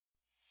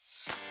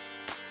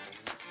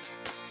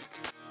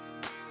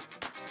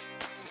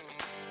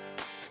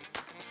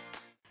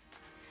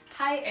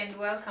Hi and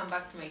welcome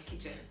back to my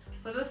kitchen.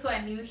 For those who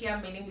are new here,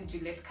 my name is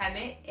Juliet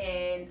Kane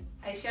and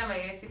I share my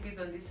recipes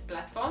on this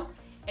platform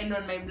and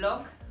on my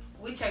blog,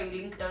 which I will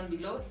link down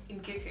below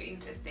in case you're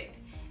interested.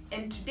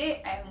 And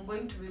today I am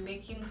going to be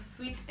making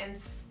sweet and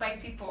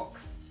spicy pork.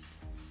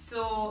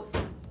 So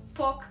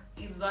pork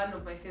is one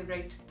of my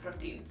favorite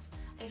proteins.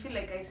 I feel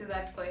like I say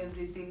that for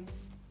everything.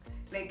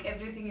 Like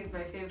everything is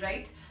my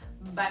favorite,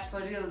 but for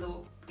real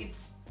though,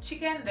 it's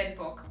chicken then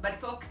pork. But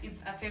pork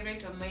is a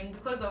favorite of mine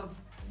because of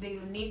the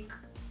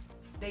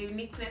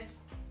uniqueness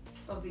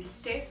of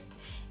its taste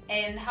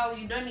and how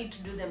you don't need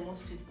to do the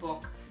most with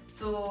pork.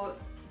 So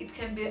it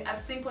can be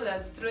as simple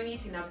as throwing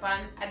it in a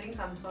pan, adding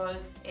some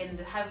salt and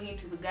having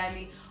it with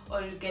garlic,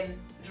 or you can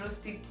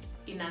roast it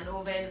in an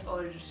oven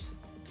or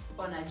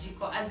on a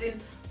jiko. As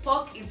in,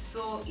 pork is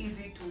so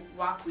easy to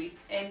work with,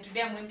 and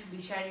today I'm going to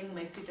be sharing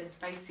my sweet and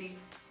spicy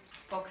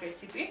pork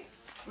recipe,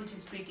 which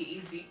is pretty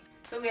easy.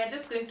 So we are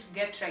just going to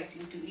get right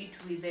into it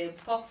with the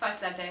pork fat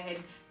that I had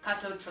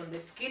cut out from the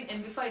skin.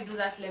 And before I do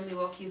that, let me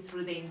walk you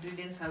through the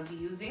ingredients I'll be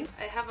using.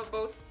 I have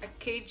about a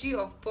kg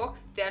of pork.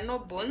 There are no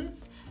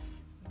bones,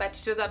 but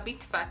it was a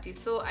bit fatty,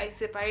 so I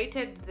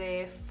separated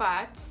the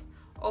fat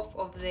off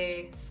of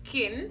the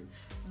skin,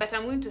 but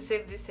I'm going to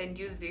save this and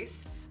use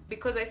this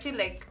because I feel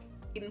like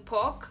in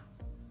pork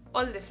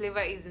all the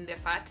flavor is in the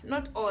fat.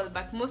 Not all,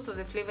 but most of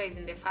the flavor is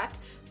in the fat,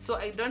 so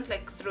I don't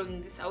like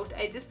throwing this out.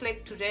 I just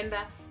like to render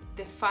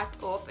the fat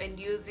off and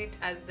use it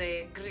as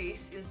the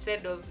grease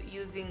instead of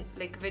using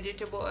like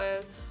vegetable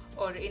oil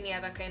or any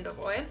other kind of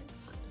oil.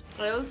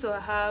 I also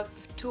have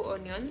 2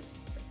 onions,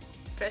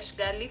 fresh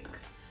garlic,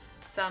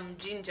 some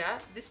ginger.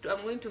 These two,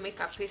 I'm going to make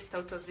a paste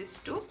out of these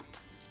two.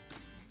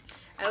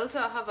 I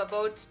also have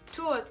about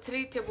 2 or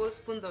 3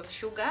 tablespoons of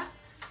sugar.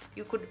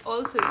 You could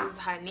also use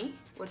honey,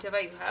 whatever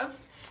you have.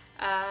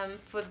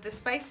 For the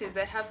spices,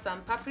 I have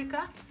some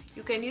paprika.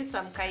 You can use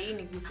some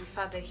cayenne if you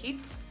prefer the heat.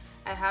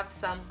 I have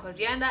some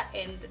coriander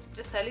and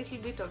just a little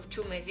bit of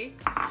turmeric,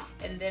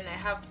 and then I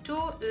have 2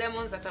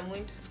 lemons that I'm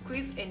going to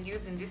squeeze and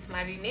use in this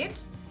marinade.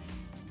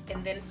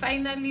 And then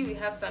finally we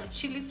have some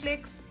chili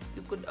flakes.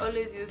 You could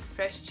always use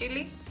fresh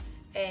chili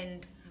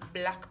and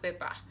black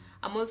pepper.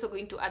 I'm also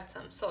going to add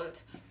some salt.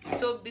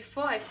 So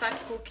before I start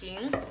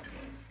cooking,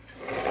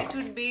 it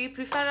would be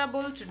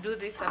preferable to do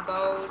this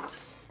about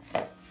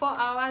 4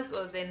 hours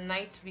or the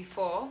night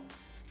before,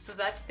 so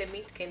that the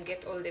meat can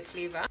get all the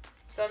flavor.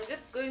 So I'm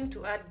just going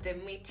to add the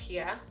meat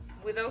here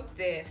without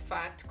the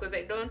fat because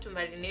I don't want to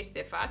marinate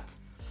the fat.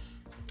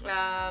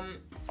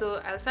 So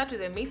I'll start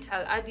with the meat.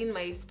 I'll add in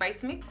my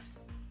spice mix.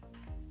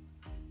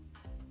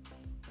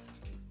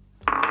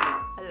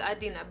 I'll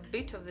add in a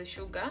bit of the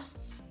sugar.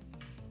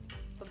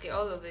 Okay,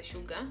 all of the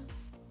sugar.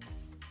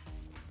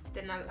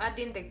 Then I'll add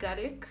in the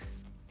garlic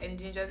and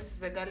ginger. This is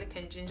the garlic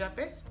and ginger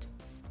paste.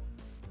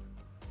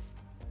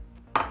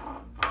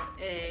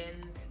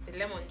 And the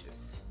lemon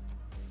juice.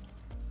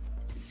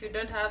 If you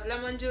don't have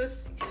lemon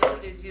juice, you can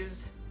always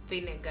use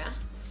vinegar.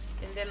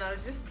 And then I'll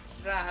just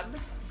rub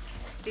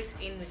this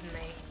in with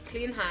my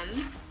clean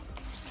hands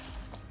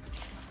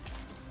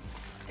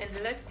and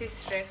let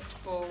this rest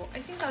for, I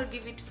think I'll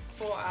give it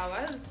 4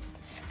 hours.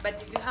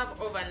 But if you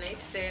have overnight,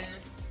 then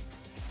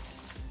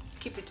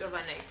keep it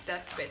overnight,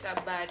 that's better.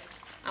 But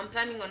I'm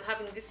planning on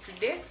having this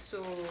today,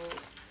 so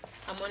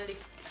I'm only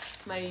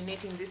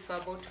marinating this for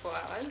about 4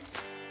 hours.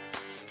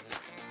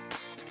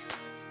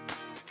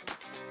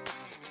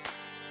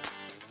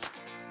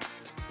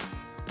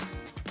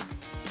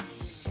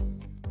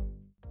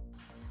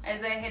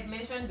 As I had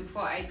mentioned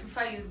before, I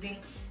prefer using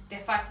the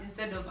fat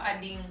instead of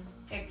adding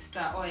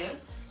extra oil.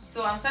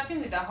 So I'm starting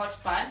with a hot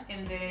pan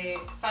and the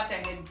fat I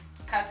had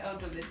cut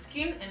out of the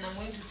skin, and I'm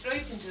going to throw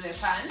it into the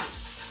pan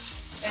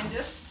and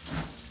just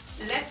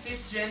let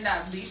this render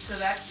a bit so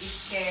that it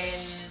can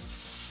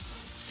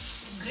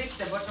grease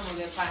the bottom of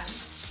the pan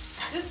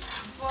just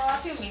for a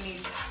few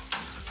minutes.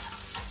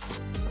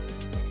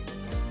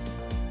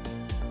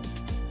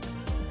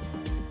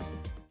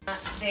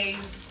 There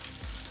is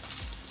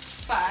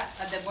fat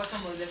at the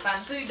bottom of the pan,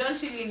 so you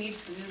don't really need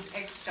to use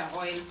extra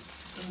oil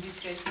in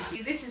this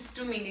recipe. This is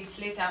 2 minutes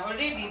later.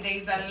 Already there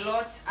is a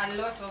lot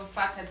of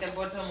fat at the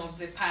bottom of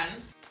the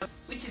pan,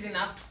 which is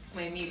enough to cook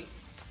my meal.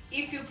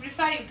 If you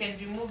prefer, you can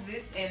remove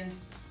this and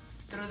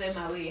throw them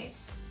away,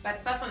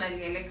 but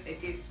personally I like the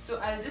taste, so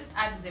I'll just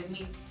add the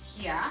meat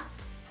here.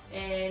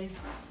 And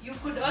you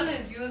could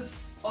always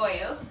use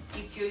oil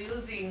if you're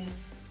using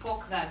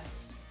pork that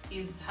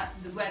is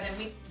where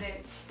the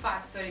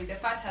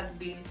fat has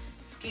been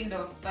skinned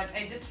off, but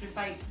I just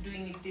prefer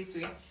doing it this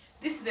way.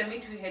 This is the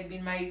meat we had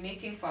been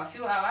marinating for a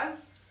few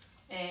hours,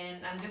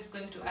 and I'm just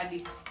going to add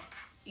it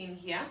in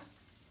here.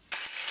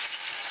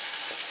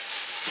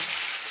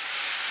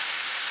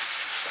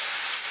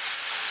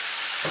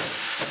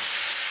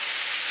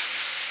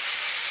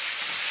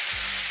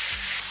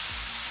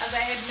 As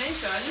I had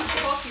mentioned,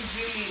 pork is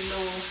really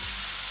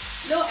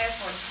low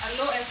effort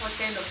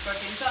kind of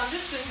protein. So I'm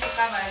just going to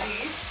cover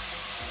this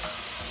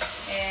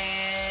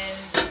and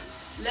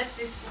let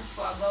this cook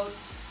for about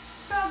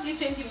probably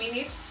 20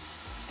 minutes,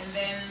 and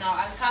then now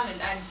I'll come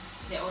and add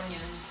the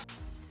onions.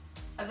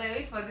 As I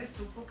wait for this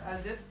to cook,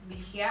 I'll just be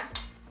here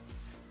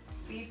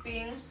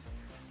sipping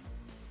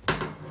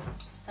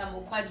some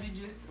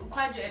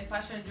ukwaju and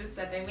passion juice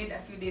that I made a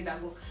few days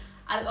ago.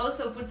 I'll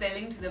also put the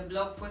link to the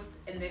blog post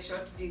and the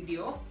short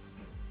video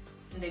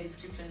in the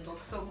description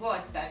box, so go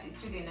watch that.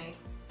 It's really nice.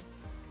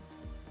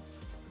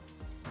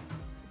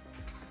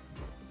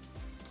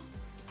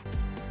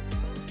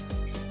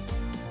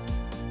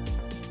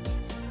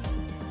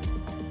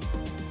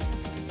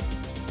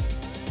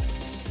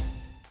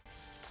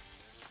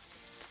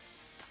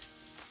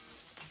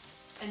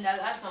 And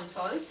I'll add some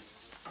salt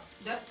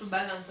just to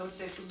balance out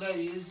the sugar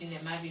we used in the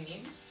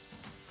marinade.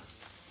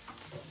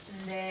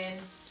 And then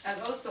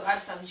I'll also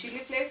add some chili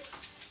flakes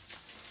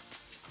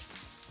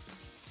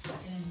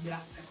and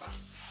black pepper.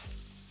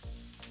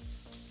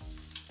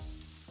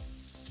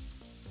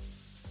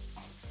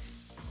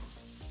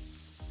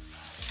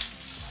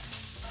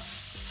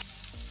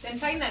 Then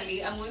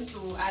finally, I'm going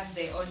to add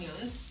the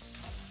onions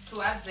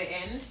towards the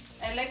end.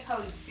 I like how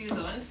it's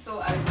seasoned, so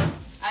I'll just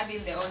add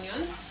in the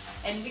onions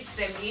and mix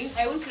them in.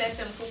 I won't let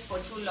them cook for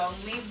too long,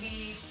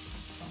 maybe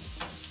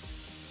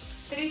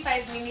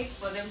 3-5 minutes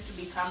for them to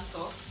become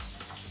soft.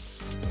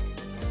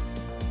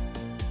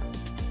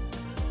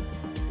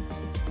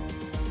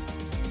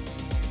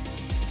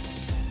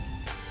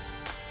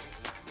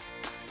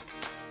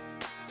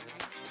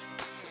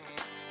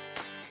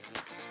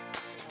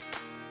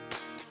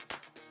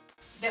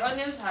 The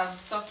onions have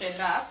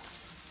softened up,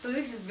 so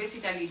this is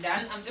basically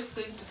done. I'm just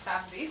going to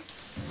serve this.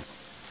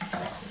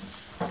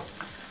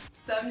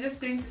 So I'm just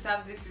going to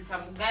serve this with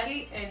some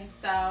garlic and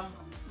some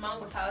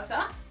mango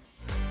salsa.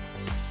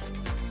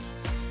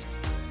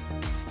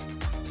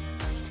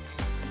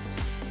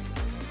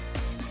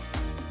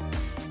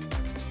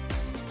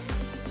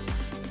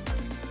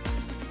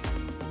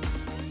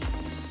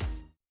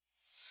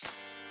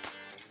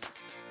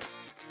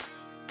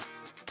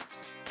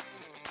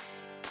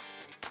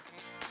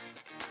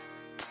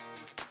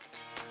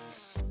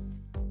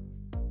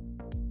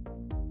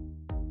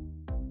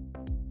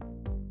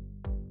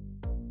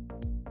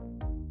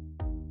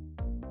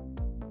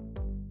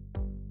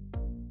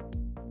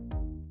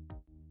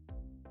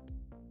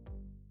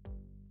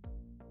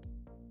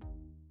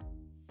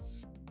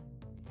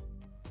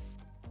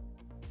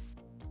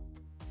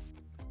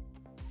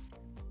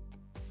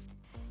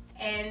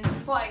 And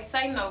before I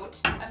sign out,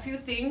 a few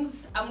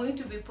things. I'm going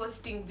to be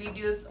posting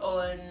videos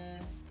on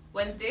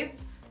Wednesdays,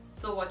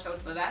 so watch out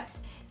for that.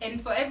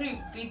 And for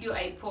every video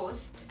I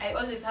post, I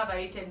always have a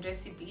written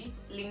recipe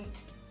linked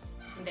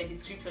in the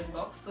description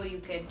box, so you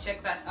can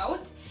check that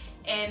out.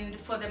 And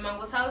for the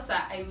mango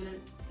salsa, I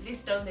will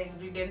list down the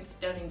ingredients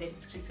down in the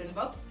description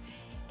box.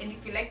 And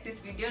if you like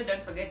this video,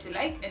 don't forget to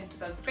like and to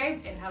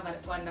subscribe, and have a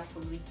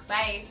wonderful week.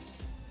 Bye!